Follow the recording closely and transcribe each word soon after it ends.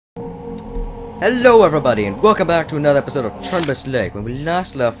Hello everybody and welcome back to another episode of Tenebris Lake. When we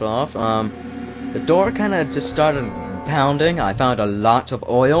last left off, the door kind of just started pounding. I found a lot of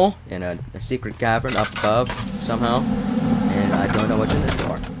oil in a secret cavern up above somehow, and I don't know what's in this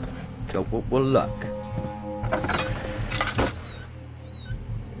door. So we'll look.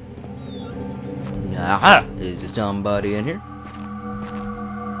 Aha! Is there somebody in here?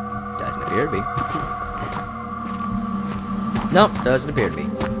 Doesn't appear to be. Nope, doesn't appear to be.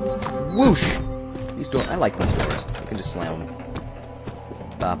 Whoosh! These doors, I like these doors. I can just slam them.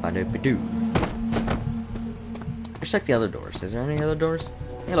 Ba-ba-doo-ba-doo. Let's check the other doors. Is there any other doors?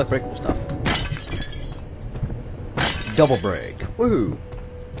 They look breakable stuff. Double break. Woohoo!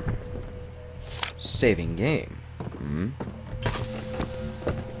 Saving game.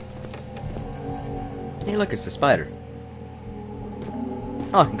 Hey, look, it's the spider.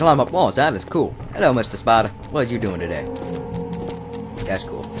 Oh, I can climb up walls. That is cool. Hello, Mr. Spider. What are you doing today? That's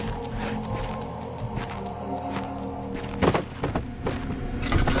cool.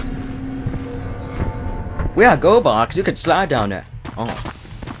 We got a go box. You could slide down there. Oh.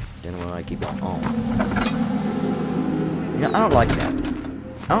 Then why I keep going? Oh. You know, I don't like that.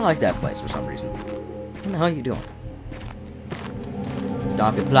 I don't like that place for some reason. What the hell are you doing?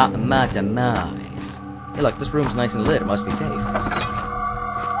 Don't be plotting my demise. Hey, look, this room's nice and lit. It must be safe.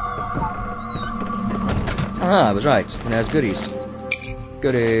 Ah, I was right. And there's goodies.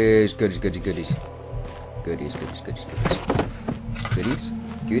 Goodies, goodies, goodies, goodies. Goodies, goodies, goodies, goodies. Goodies?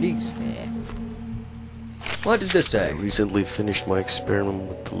 Goodies? Yeah. What does this say? I recently finished my experiment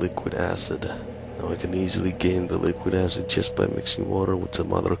with the liquid acid. Now I can easily gain the liquid acid just by mixing water with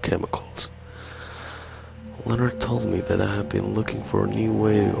some other chemicals. Leonard told me that I have been looking for a new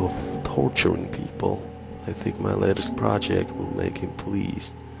way of torturing people. I think my latest project will make him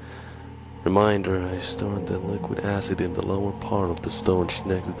pleased. Reminder, I stored the liquid acid in the lower part of the storage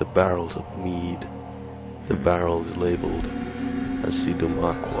next to the barrels of mead. The barrel is labeled Acidum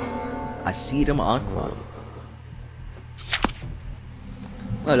Aqua. Acidum Aqua.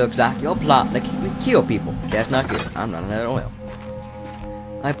 Well, looks like you're plotting to kill people. That's not good. I'm running out of oil.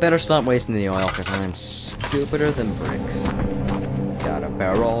 I better stop wasting the oil because I'm stupider than bricks. Got a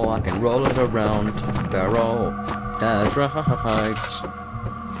barrel, I can roll it around. Barrel, that's right.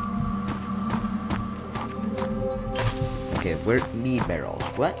 Okay, we're mead barrels.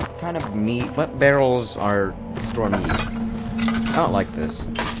 What kind of mead? What barrels are store mead? I don't like this.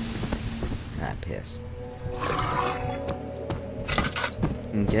 Ah, piss.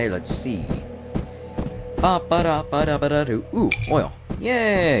 Okay, let's see. Ooh, oil.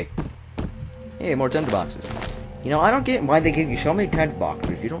 Yay! Hey, more tinder boxes. You know, I don't get why they give you so many tinder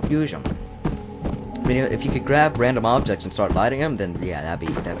boxes if you don't use them. I mean, if you could grab random objects and start lighting them, then yeah, that'd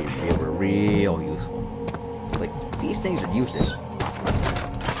be real useful. Like, these things are useless.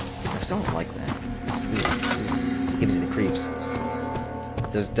 I still don't like that. It gives you the creeps.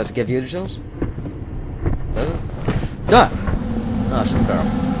 Does it give you the chills? Does it? Ah! Oh, it's just a barrel.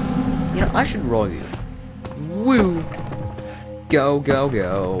 You know, I should roll you. Woo! Go, go,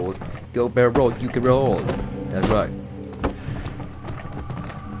 go. Go barrel, you can roll. That's right.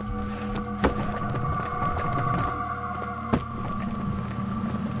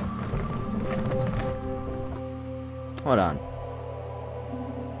 Hold on.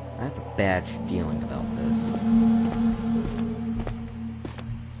 I have a bad feeling about this.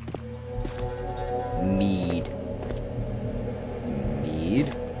 Mead.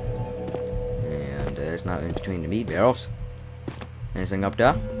 And it's not in between the mead barrels. Anything up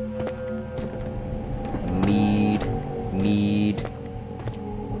there? Mead.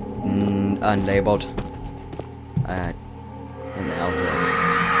 Unlabeled. And the hell is this?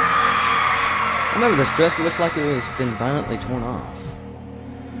 Remember this dress? It looks like it was been violently torn off.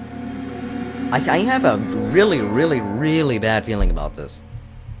 I have a really bad feeling about this.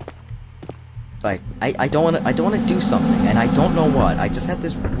 Like, I don't want to do something, and I don't know what. I just have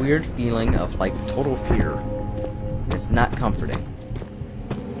this weird feeling of, like, total fear. It's not comforting.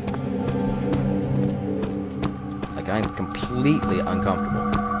 Like, I'm completely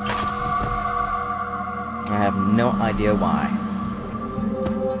uncomfortable. I have no idea why.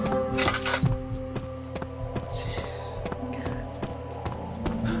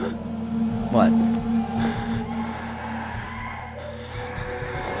 What?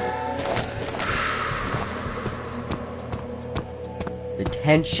 The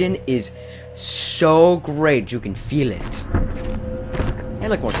tension is so great, you can feel it. Hey,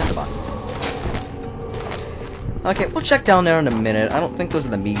 look, more tinder boxes. Okay, we'll check down there in a minute. I don't think those are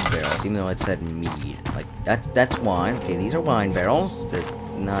the mead barrels, even though it said mead. Like, that's wine. Okay, these are wine barrels.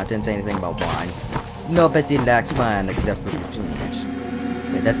 No, it didn't say anything about wine. Nobody likes wine except for the Finnish.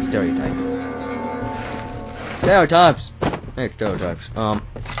 Yeah, that's a stereotype. Stereotypes. Hey, stereotypes.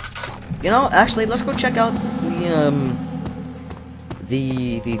 You know, actually, let's go check out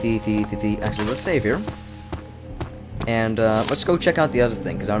actually, let's save here. And, let's go check out the other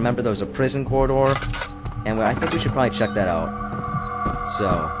thing, because I remember there was a prison corridor, and I think we should probably check that out. So,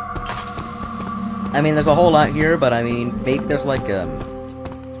 I mean, there's a whole lot here, but I mean, maybe there's like,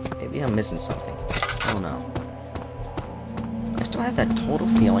 maybe I'm missing something. I don't know. I still have that total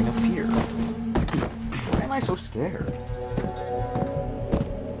feeling of fear. Why am I so scared?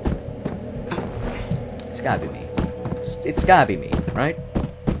 It's gotta be me. It's gotta be me, right?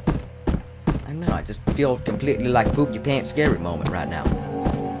 I don't know, I just feel completely like poop your pants scary moment right now.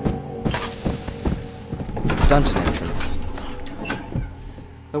 Dungeon entrance.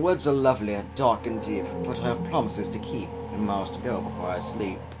 The woods are lovely and dark and deep, but I have promises to keep and miles to go before I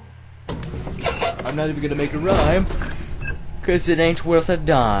sleep. I'm not even gonna make a rhyme, cause it ain't worth a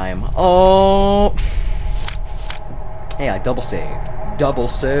dime. Oh! Hey, I double save. Double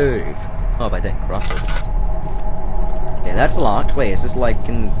save. Oh, but I didn't cross it. Okay, that's locked. Wait, is this like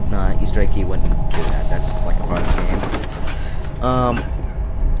an Easter egg key wouldn't do that. That's like a part of the game.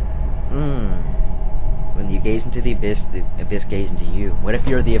 When you gaze into the abyss gaze into you. What if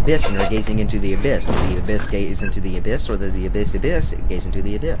you're the abyss and you're gazing into the abyss? Does the abyss gaze into the abyss, or does the abyss gaze into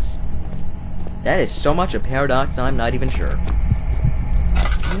the abyss? That is so much a paradox, I'm not even sure.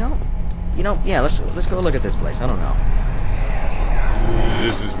 You know, yeah, let's go look at this place. I don't know.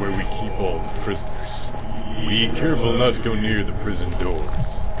 This is where we keep all the prisoners. Be careful not to go near the prison doors.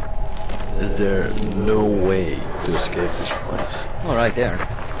 Is there no way to escape this place? Oh, right there.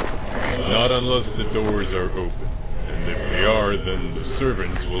 Not unless the doors are open. And if they are, then the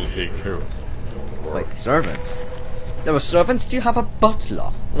servants will take care of them. Wait, the servants? There were servants? Do you have a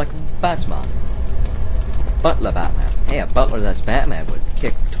butler? Like Batman? Butler Batman. Hey, a butler that's Batman would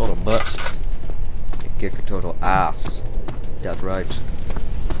kick total butt. He'd kick a total ass. That's right.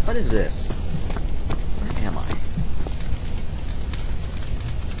 What is this? Where am I?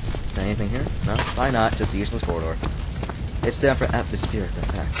 Is there anything here? No? Why not? Just a useless corridor. It's there for atmospheric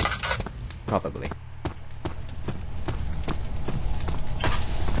effect. Probably.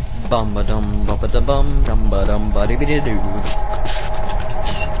 Bum ba dum ba da bum dum ba dum ba dee doo.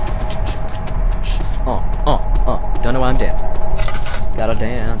 Don't know why I'm dancing. Gotta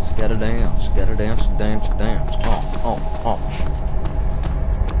dance, gotta dance, gotta dance, dance, dance.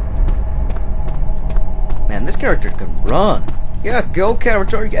 Man, this character can run. Yeah, go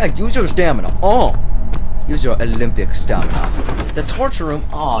character. Yeah, use your stamina. Use your Olympic stamina. The torture room.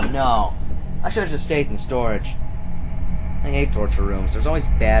 Oh no. I should have just stayed in storage. I hate torture rooms. There's always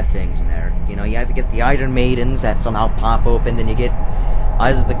bad things in there. You know, you have to get the Iron Maidens that somehow pop open, then you get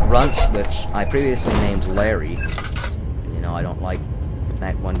either the Grunts, which I previously named Larry. You know, I don't like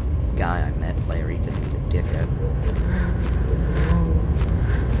that one guy I met, Larry, because he's a dickhead.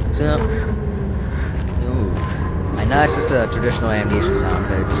 So, ooh. I know it's just a traditional amnesia sound,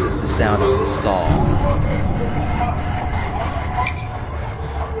 but it's just the sound of the saw.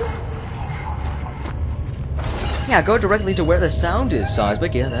 Yeah, go directly to where the sound is,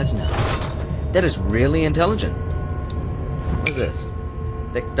 SEISMIC. Yeah, that's nice. That is really intelligent. What is this?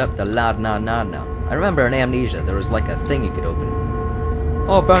 Picked up the loud na na na. I remember in Amnesia, there was like a thing you could open.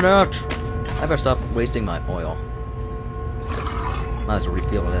 Oh, Bernard! I better stop wasting my oil. Might as well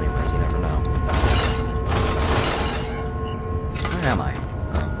refill it anyways, you never know. Where am I?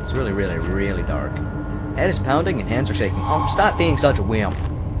 Oh, it's really, really, really dark. Head is pounding and hands are shaking. Oh, stop being such a wimp.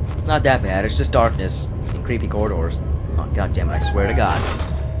 It's not that bad, it's just darkness and creepy corridors. Oh, god damn it, I swear to god.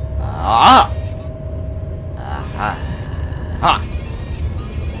 Ah! Aha! Ha!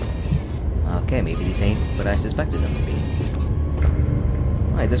 Okay, maybe these ain't what I suspected them to be.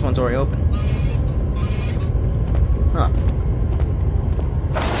 Alright, this one's already open. Huh.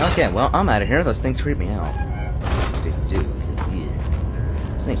 Okay, well, I'm out of here. Those things creep me out. Dude,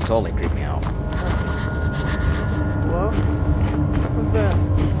 these things totally creep me out. Hello? Who's that?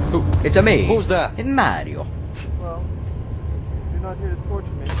 It's a me. Who's that? It's Mario. Well, you're not here to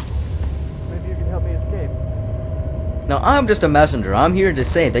torture me. Maybe you can help me escape. Now, I'm just a messenger. I'm here to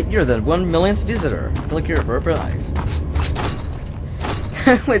say that you're the 1 millionth visitor. Click here for a prize.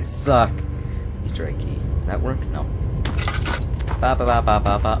 It would suck. Easter egg key. Does that work? No. Ba ba ba ba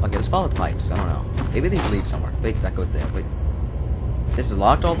ba ba. Okay, let's follow the pipes. I don't know. Maybe these lead somewhere. Wait, that goes there. Wait. This is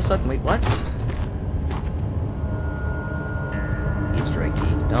locked all of a sudden? Wait, what? Easter egg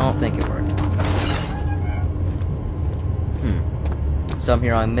key. Don't think it worked. Some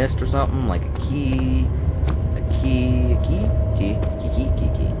here I missed or something, like a key. Key.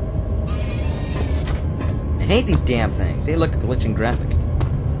 I hate these damn things. They look a glitching graphic.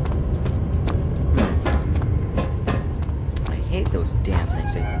 those damn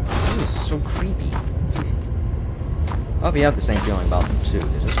things. They are so creepy. I hope you have the same feeling about them too.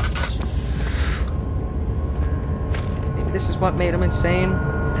 Maybe this is what made them insane?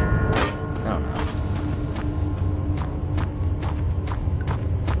 I don't know.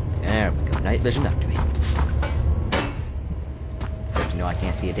 There we go. Night vision up to me. Good to know I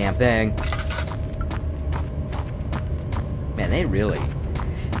can't see a damn thing. Man, they really...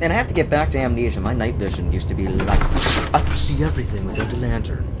 Man, I have to get back to Amnesia. My night vision used to be like... I could see everything without the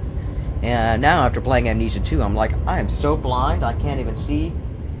lantern. And now, after playing Amnesia 2, I'm like, I am so blind, I can't even see,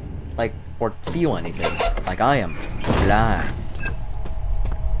 like, or feel anything. Like, I am blind.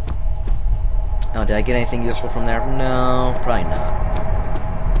 Oh, did I get anything useful from there? No, probably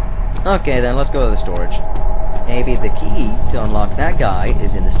not. Okay, then, let's go to the storage. Maybe the key to unlock that guy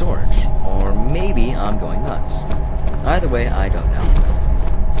is in the storage. Or maybe I'm going nuts. Either way, I don't know.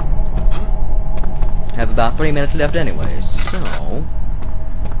 Have about 3 minutes left anyway, so...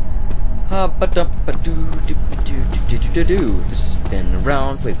 Just spin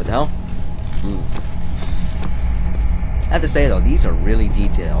around. Wait, what the hell? Ooh. I have to say though, these are really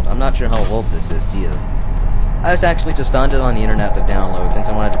detailed. I'm not sure how old this is to you. I was actually just found it on the internet to download since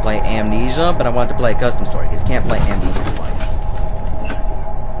I wanted to play Amnesia, but I wanted to play a custom story because you can't play Amnesia twice.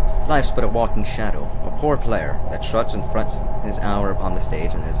 Life's but a walking shadow, a poor player that struts and fronts his hour upon the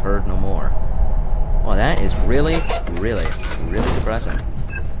stage and is heard no more. Well, that is really, really, really depressing.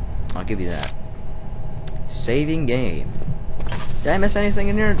 I'll give you that. Saving game. Did I miss anything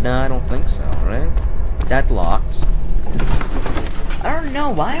in here? No, I don't think so, right? That's locked. I don't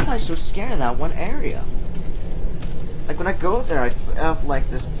know, why am I so scared of that one area? Like, when I go there, I just have, like,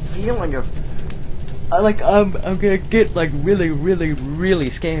 this feeling of... I'm gonna get, like, really, really, really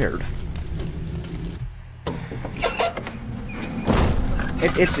scared.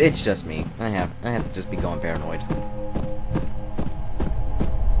 It's just me. I have to just be going paranoid.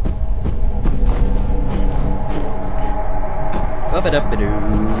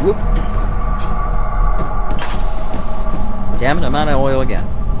 Whoop. Damn it, I'm out of oil again.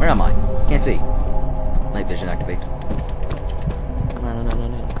 Where am I? Can't see. Night vision activate. No.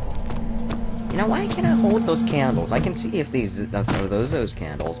 You know, why can't I hold those candles? I can see if these are those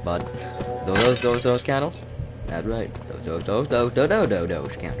candles, but those candles? That's right. Those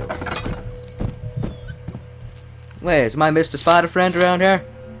candles. Wait, is my Mr. Spider friend around here?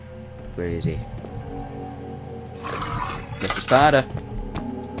 Where is he? Mr. Spider.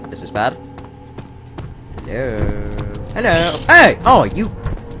 Mr. Spider? Hello. Hello. Hey! Oh, you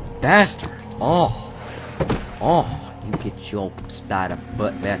bastard. Oh, you get your spider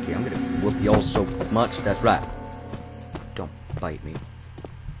butt back here. I'm gonna whoop y'all so much. That's right. Don't bite me.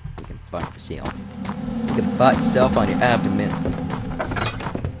 You can bite yourself. You can bite yourself on your abdomen.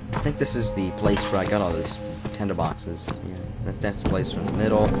 I think this is the place where I got all those tender boxes. Yeah, that's the place from the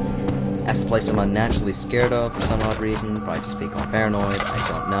middle. That's the place I'm unnaturally scared of for some odd reason. Probably just being paranoid. I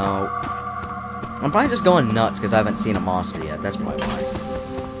don't know. I'm probably just going nuts because I haven't seen a monster yet. That's probably why.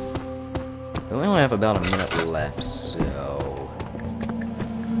 But we only have about a minute left, so...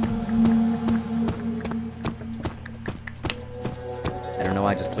 I don't know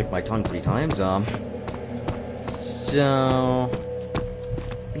why I just clicked my tongue 3 times. So...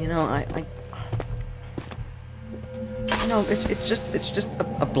 You know, No, it's just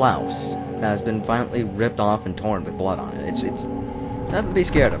a blouse that has been violently ripped off and torn with blood on it. It's nothing to be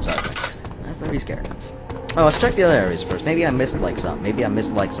scared of, sorry. Nothing to be scared of. Oh, let's check the other areas first. Maybe I missed like something. Maybe I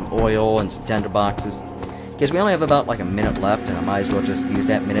missed like some oil and some tender boxes. Because we only have about like a minute left, and I might as well just use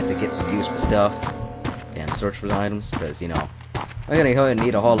that minute to get some useful stuff and search for the items. Because, you know, I'm gonna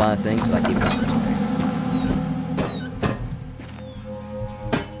need a whole lot of things, so I keep going this way.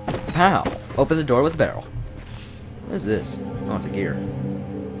 Pow! Open the door with a barrel. What is this? Oh, it's a gear.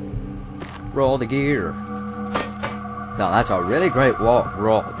 Roll the gear. No, that's a really great roll.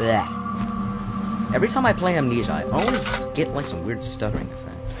 Blech. Every time I play Amnesia, I always get like some weird stuttering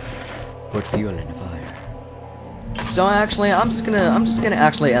effect. Put fuel in the fire. So actually, I'm just gonna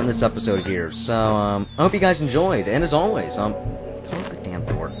actually end this episode here. So I hope you guys enjoyed, and as always, close the damn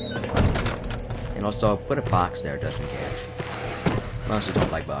door, and also put a box there just in case. I also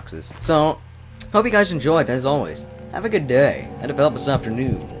don't like boxes. So hope you guys enjoyed, and as always, have a good day, and develop this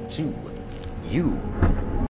afternoon to you.